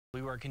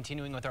We were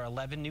continuing with our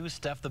 11 News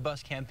Stuff the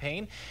Bus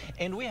campaign,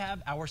 and we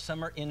have our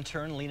summer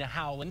intern, Lena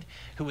Howland,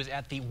 who is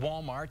at the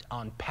Walmart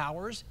on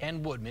Powers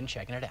and Woodman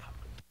checking it out.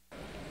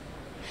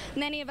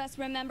 Many of us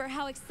remember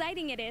how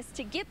exciting it is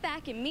to get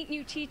back and meet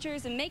new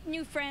teachers and make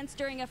new friends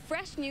during a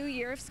fresh new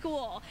year of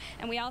school.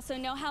 And we also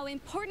know how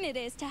important it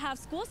is to have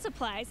school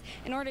supplies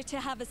in order to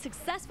have a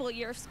successful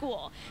year of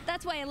school.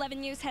 That's why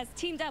 11 News has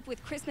teamed up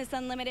with Christmas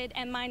Unlimited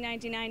and My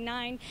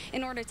 99.9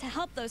 in order to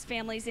help those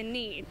families in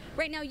need.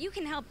 Right now you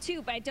can help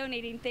too by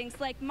donating things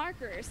like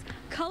markers,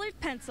 colored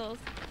pencils,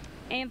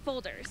 and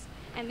folders.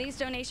 And these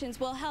donations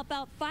will help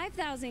out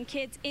 5,000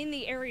 kids in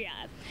the area.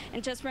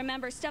 And just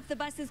remember, Stuff the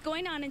Bus is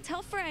going on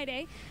until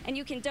Friday, and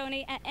you can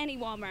donate at any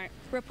Walmart.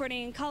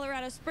 Reporting in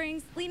Colorado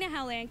Springs, Lena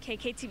Howland,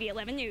 KKTV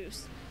 11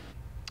 News.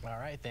 All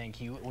right, thank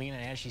you, Lena.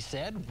 As she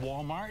said,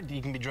 Walmart,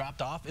 you can be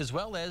dropped off, as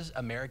well as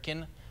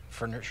American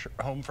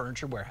Home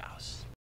Furniture Warehouse.